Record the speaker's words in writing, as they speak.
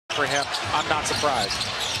For him, I'm not surprised.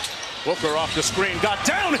 Booker off the screen, got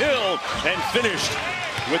downhill and finished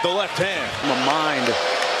with the left hand. A mind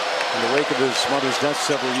in the wake of his mother's death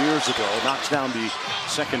several years ago, knocks down the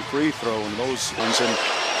second free throw in those ones, and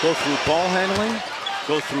go through ball handling,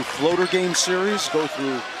 go through floater game series, go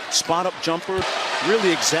through spot up jumper,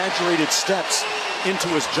 really exaggerated steps into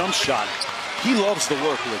his jump shot. He loves the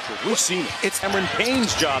work, Richard. We've seen it. It's Cameron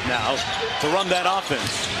Payne's job now to run that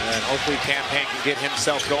offense. And hopefully Cam Payne can get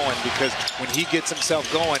himself going, because when he gets himself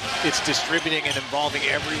going, it's distributing and involving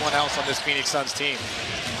everyone else on this Phoenix Suns team.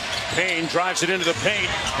 Payne drives it into the paint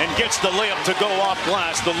and gets the layup to go off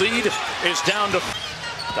glass. The lead is down to...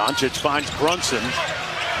 Doncic finds Brunson.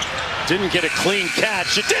 Didn't get a clean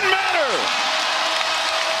catch. It didn't matter!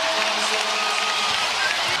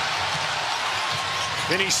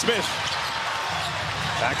 Finney Smith.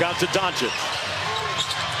 Back out to Doncic.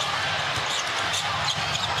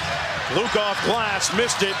 Luka off glass,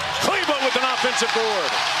 missed it. Cleveland with an offensive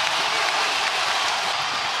board.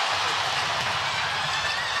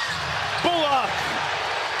 Bullock.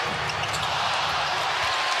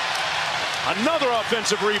 Another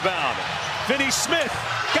offensive rebound. Finney Smith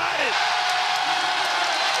got it.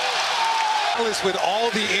 Dallas with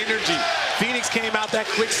all the energy. Phoenix came out that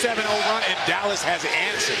quick 7-0 run, and Dallas has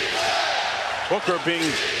answered. Booker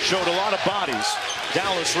showed a lot of bodies.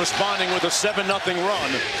 Dallas responding with a 7-0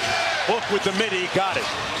 run. Book with the midi, got it.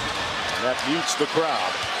 And that mutes the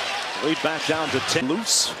crowd. Lead back down to 10.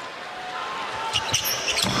 Loose.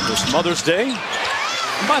 This Mother's Day.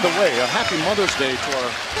 And by the way, a happy Mother's Day to our...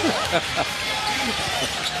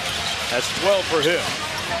 That's 12 for him.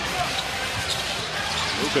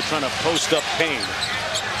 Luka trying to post up Payne.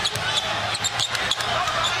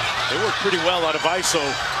 They work pretty well out of ISO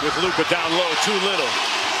with Luka down low. Too little.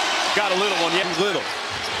 Got a little one, yet little.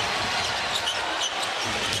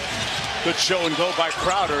 Good show and go by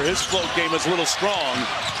Crowder. His float game is a little strong.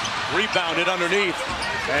 Rebounded underneath.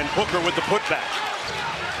 And Booker with the putback.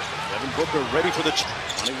 Devin Booker ready for the...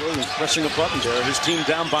 Monty Williams pressing a button there. His team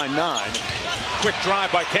down by 9. Quick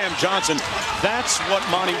drive by Cam Johnson. That's what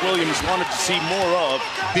Monty Williams wanted to see more of.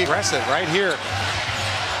 Be aggressive right here.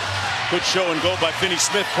 Good show and go by Finney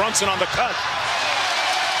Smith. Brunson on the cut.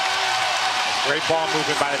 Great ball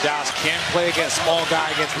movement by the Dallas. Can't play against small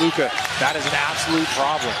guy against Luka. That is an absolute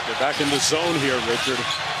problem. They're back in the zone here, Richard.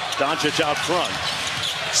 Doncic out front.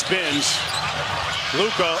 Spins.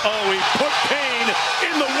 Luka, oh, he put Payne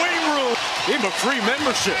in the weight room. Gave him a free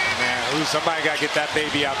membership. Man, somebody got to get that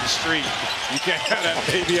baby out the street. You can't have that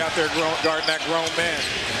baby out there guarding that grown man.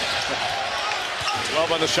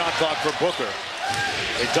 12 on the shot clock for Booker.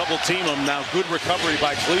 They double team him now. Good recovery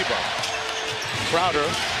by Cleveland. Crowder,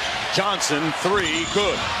 Johnson, 3,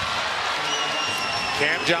 good.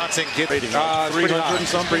 Cam Johnson gets 300 and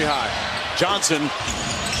some. Pretty high. Johnson,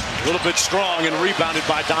 a little bit strong and rebounded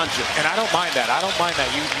by Doncic. And I don't mind that. I don't mind that.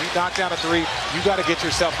 You knock down a 3, you got to get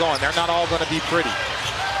yourself going. They're not all going to be pretty.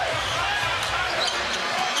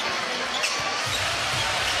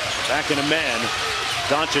 Back in a man.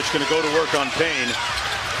 Doncic going to go to work on Payne.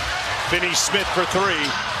 Finney Smith for 3.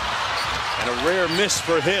 And a rare miss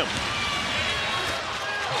for him.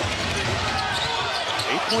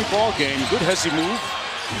 8-point ball game. Good Hesse move.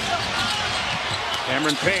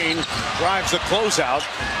 Cameron Payne drives the closeout.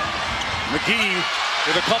 McGee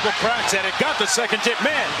with a couple cracks at it. Got the second tip.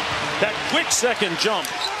 Man, that quick second jump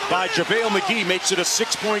by JaVale McGee makes it a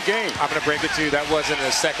 6-point game. I'm going to break it to you. That wasn't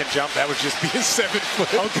a second jump. That was just being 7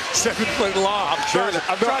 foot. 7 foot long.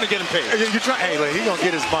 I'm trying to get him paid. You're trying. Hey, look, he's going to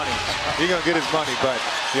get his money. He's going to get his money. But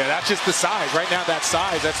yeah, that's just the size. Right now, that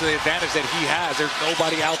size, that's the advantage that he has. There's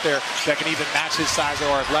nobody out there that can even match his size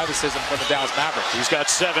or athleticism for the Dallas Mavericks. He's got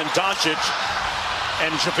 7. Doncic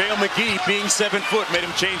and JaVale McGee being 7 foot made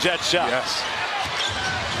him change that shot. Yes.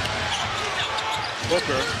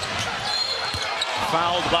 Booker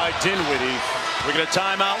fouled by Dinwiddie. We're going to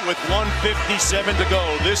time out with 1:57 to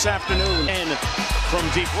go this afternoon. And from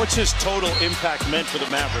deep, what's his total impact meant for the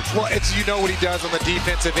Mavericks? Well, it's, you know what he does on the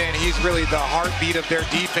defensive end. He's really the heartbeat of their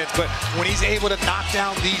defense. But when he's able to knock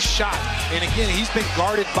down these shots, and again, he's been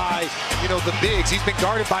guarded by, the bigs. He's been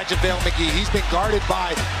guarded by JaVale McGee. He's been guarded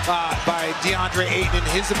by DeAndre Ayton. And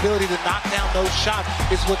his ability to knock down those shots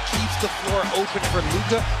is what keeps the floor open for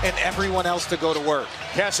Luka and everyone else to go to work.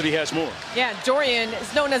 Cassidy has more. Yeah, Dorian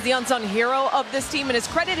is known as the unsung hero of this team and has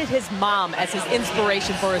credited his mom as his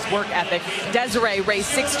inspiration for his work ethic. Desiree family, raised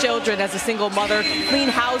 6 children as a single mother, clean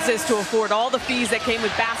houses to afford all the fees that came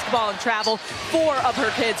with basketball and travel. 4 of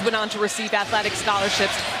her kids went on to receive athletic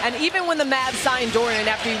scholarships. And even when the Mavs signed Dorian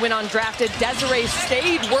after he went undrafted, Desiree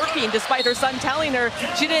stayed working despite her son telling her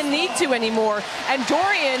she didn't need to anymore. And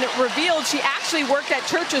Dorian revealed she actually worked at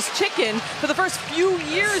Church's Chicken for the first few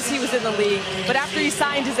years he was in the league. But after he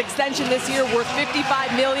signed his extension this year worth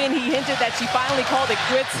 $55 million, he hinted that she finally called it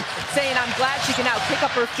quits, saying, "I'm glad she can now kick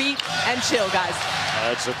up her feet and chill, guys."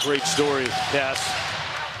 That's a great story, Cass.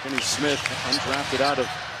 Kenny Smith, undrafted out of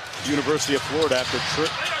University of Florida after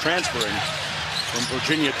transferring from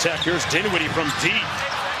Virginia Tech. Here's Dinwiddie from deep.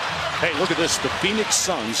 Hey, look at this. The Phoenix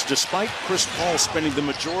Suns, despite Chris Paul spending the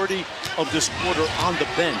majority of this quarter on the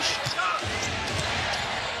bench,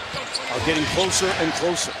 are getting closer and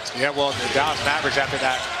closer. Yeah, well, the Dallas Mavericks, after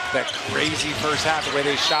that crazy first half, the way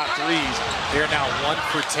they shot threes, they're now 1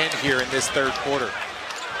 for 10 here in this third quarter.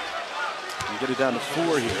 You get it down to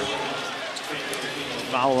 4 here.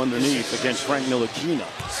 Foul underneath against Frank Ntilikina.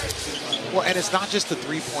 Well, and it's not just the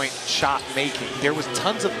three-point shot making. There was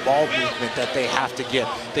tons of ball movement that they have to get.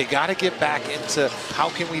 They got to get back into how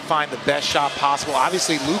can we find the best shot possible.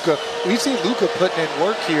 Obviously, Luka, we've seen Luka putting in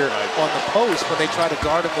work here on the post when they try to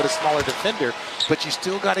guard him with a smaller defender. But you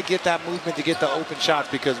still got to get that movement to get the open shots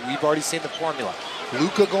because we've already seen the formula.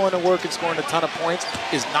 Luka going to work and scoring a ton of points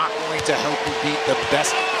is not going to help you beat the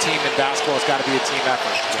best team in basketball. It's got to be a team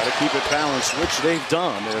effort. Got to keep it balanced, which they've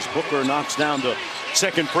done. As Booker knocks down the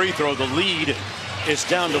second free throw, the lead is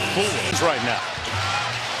down to 4 right now.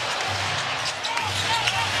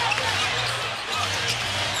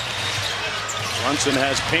 Brunson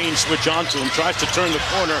has Payne switch onto him, tries to turn the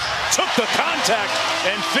corner, took the contact,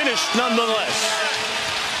 and finished nonetheless.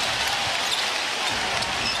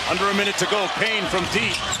 Under a minute to go, Payne from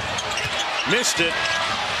deep. Missed it.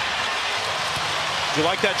 Do you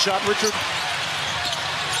like that shot, Richard?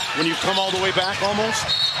 When you come all the way back almost?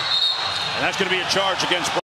 And that's going to be a charge against